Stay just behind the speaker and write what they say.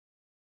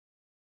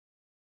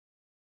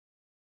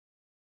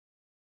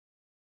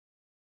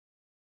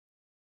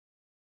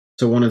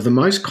So one of the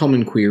most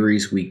common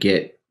queries we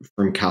get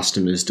from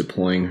customers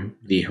deploying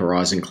the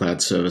Horizon Cloud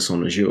service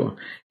on Azure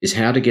is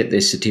how to get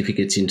their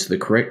certificates into the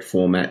correct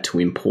format to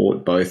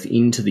import both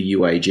into the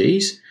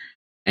UAGs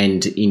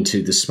and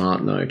into the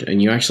smart node.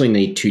 And you actually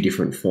need two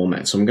different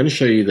formats. So I'm going to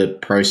show you the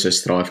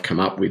process that I've come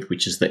up with,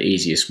 which is the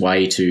easiest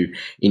way to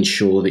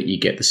ensure that you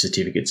get the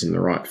certificates in the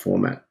right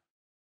format.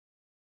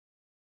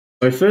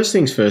 So first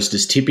things first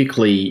is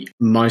typically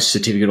most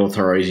certificate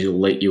authorities will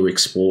let you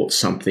export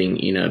something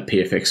in a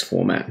PFX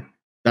format.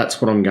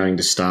 That's what I'm going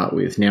to start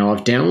with. Now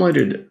I've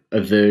downloaded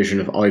a version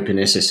of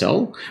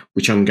OpenSSL,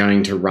 which I'm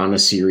going to run a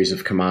series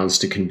of commands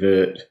to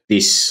convert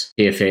this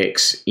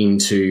PFX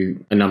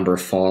into a number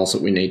of files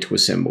that we need to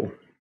assemble.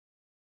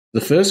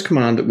 The first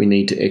command that we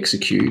need to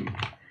execute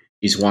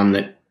is one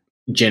that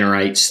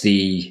generates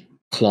the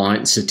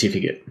client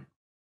certificate.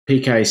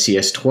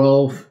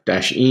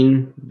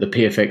 pkcs12-in, the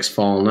PFX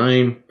file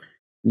name,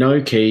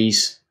 no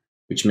keys,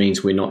 which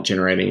means we're not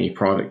generating any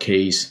private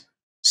keys,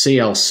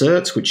 CL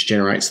certs, which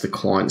generates the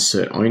client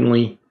cert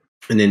only,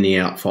 and then the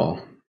out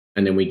file.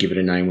 And then we give it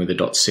a name with a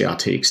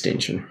 .crt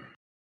extension.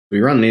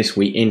 We run this,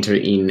 we enter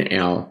in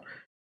our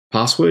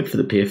password for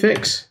the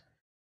PFX,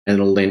 and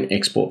it'll then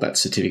export that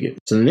certificate.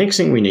 So the next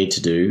thing we need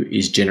to do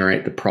is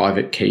generate the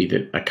private key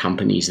that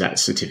accompanies that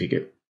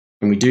certificate.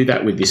 And we do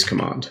that with this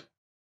command.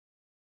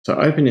 So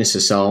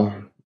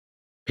OpenSSL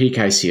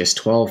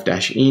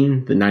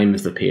pkcs12-in, the name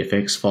of the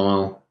PFX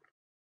file,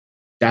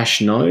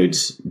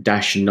 -nodes,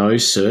 -no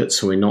cert,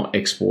 so we're not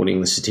exporting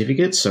the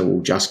certificate, so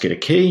we'll just get a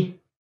key,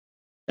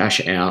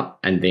 -out,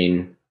 and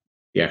then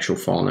the actual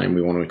file name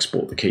we want to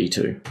export the key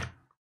to.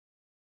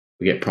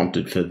 We get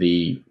prompted for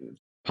the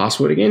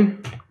password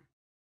again,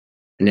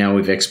 and now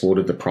we've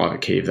exported the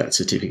private key of that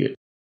certificate.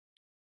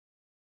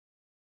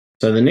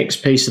 So the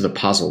next piece of the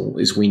puzzle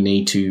is we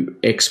need to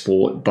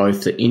export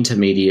both the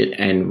intermediate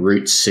and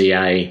root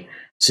CA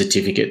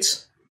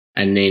certificates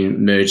and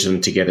then merge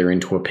them together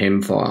into a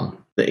PEM file.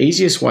 The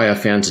easiest way I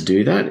found to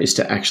do that is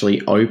to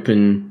actually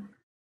open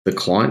the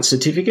client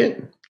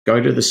certificate, go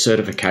to the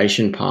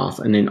certification path,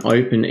 and then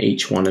open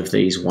each one of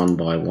these one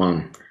by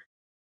one.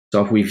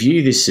 So if we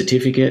view this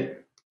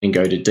certificate and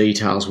go to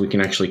details, we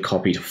can actually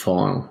copy to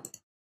file.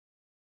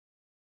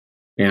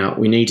 Now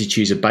we need to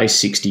choose a base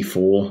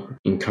 64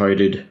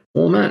 encoded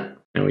format,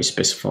 and we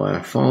specify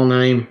our file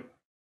name.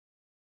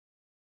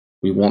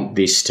 We want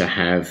this to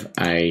have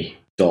a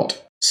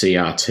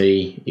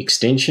 .crt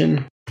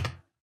extension.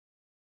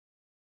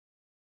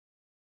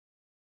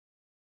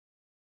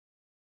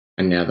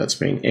 And now that's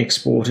been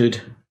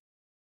exported.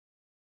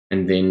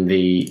 And then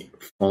the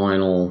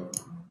final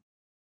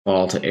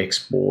file to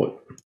export,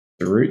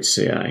 the root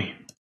CA,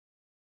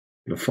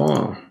 the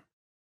file.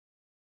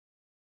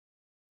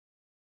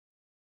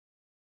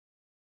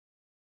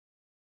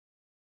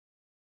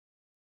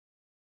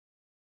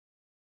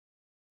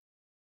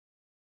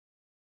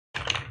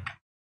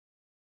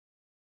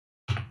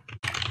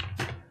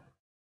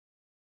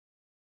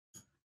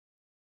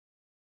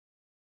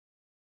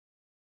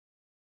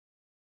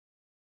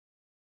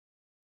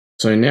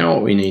 So now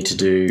what we need to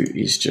do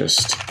is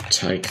just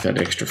take that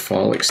extra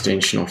file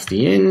extension off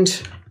the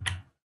end.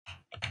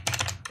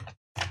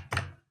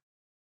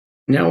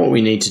 Now what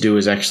we need to do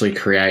is actually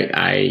create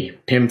a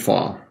PEM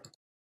file.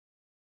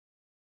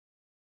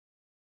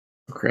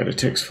 I'll create a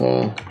text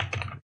file,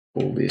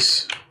 call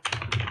this.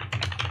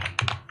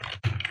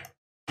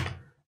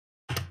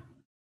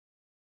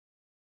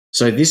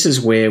 So this is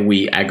where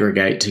we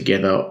aggregate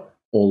together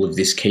all of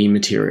this key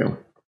material.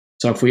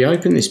 So if we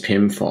open this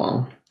PEM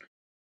file,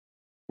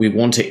 we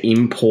want to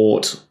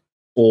import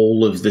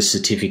all of the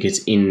certificates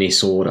in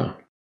this order.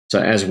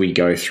 So as we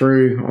go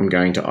through, I'm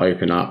going to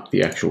open up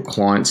the actual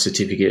client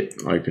certificate,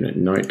 open it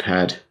in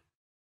Notepad.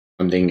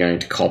 I'm then going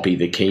to copy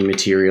the key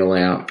material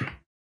out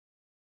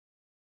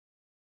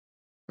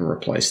and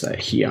replace that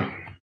here.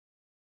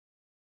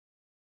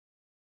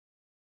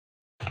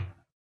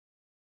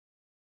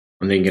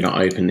 I'm then going to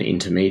open the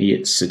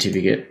intermediate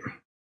certificate.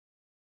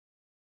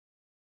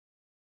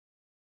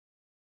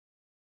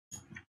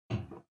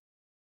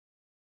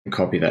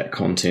 Copy that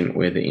content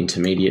where the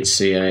intermediate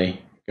CA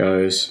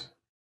goes.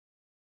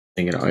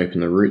 I'm going to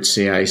open the root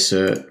CA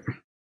cert.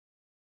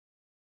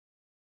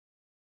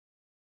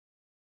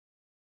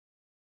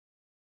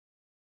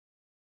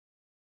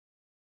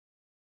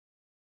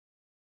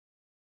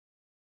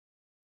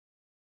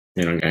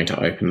 Then I'm going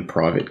to open the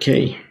private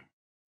key.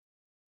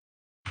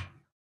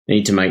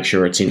 Need to make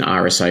sure it's in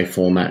RSA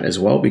format as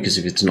well, because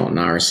if it's not in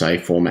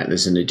RSA format,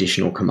 there's an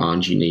additional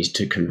command you need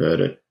to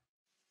convert it.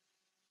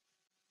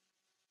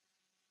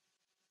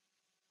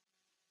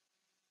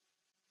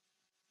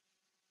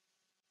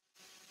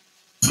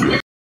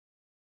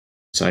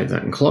 Save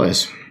that and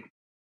close.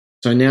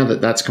 So now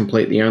that that's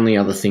complete, the only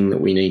other thing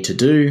that we need to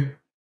do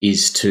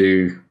is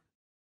to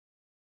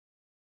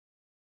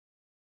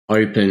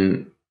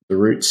open the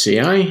root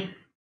CA.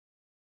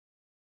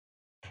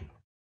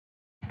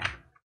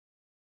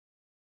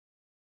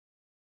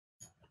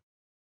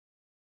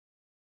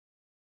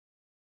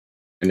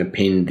 And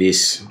append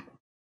this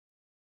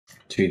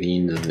to the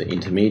end of the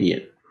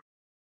intermediate.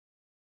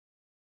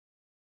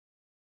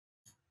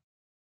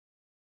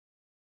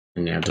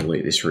 And now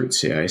delete this root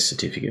CA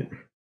certificate.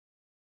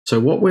 So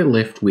what we're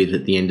left with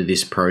at the end of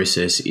this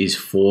process is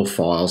 4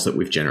 files that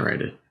we've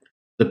generated.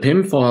 The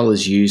PEM file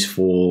is used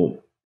for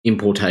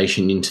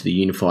importation into the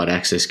unified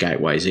access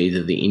gateways,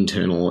 either the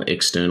internal or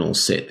external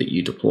set that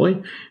you deploy.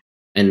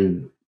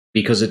 And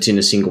because it's in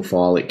a single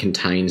file, it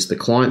contains the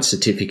client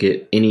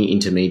certificate, any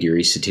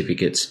intermediary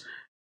certificates,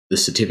 the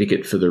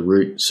certificate for the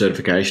root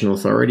certification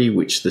authority,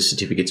 which the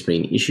certificate's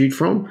been issued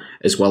from,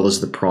 as well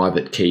as the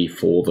private key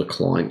for the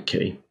client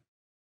key.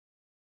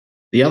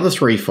 The other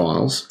 3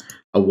 files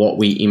are what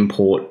we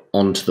import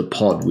onto the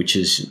pod,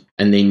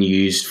 and then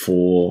used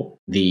for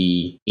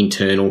the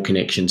internal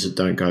connections that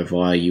don't go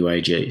via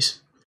UAGs.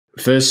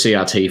 First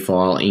CRT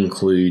file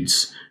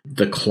includes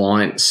the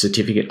client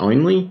certificate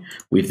only.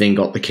 We've then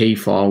got the key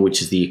file,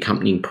 which is the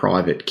accompanying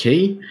private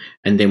key,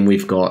 and then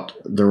we've got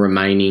the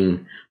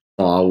remaining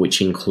file,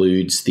 which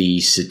includes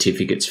the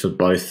certificates for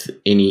both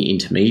any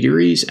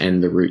intermediaries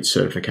and the root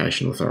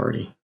certification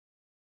authority.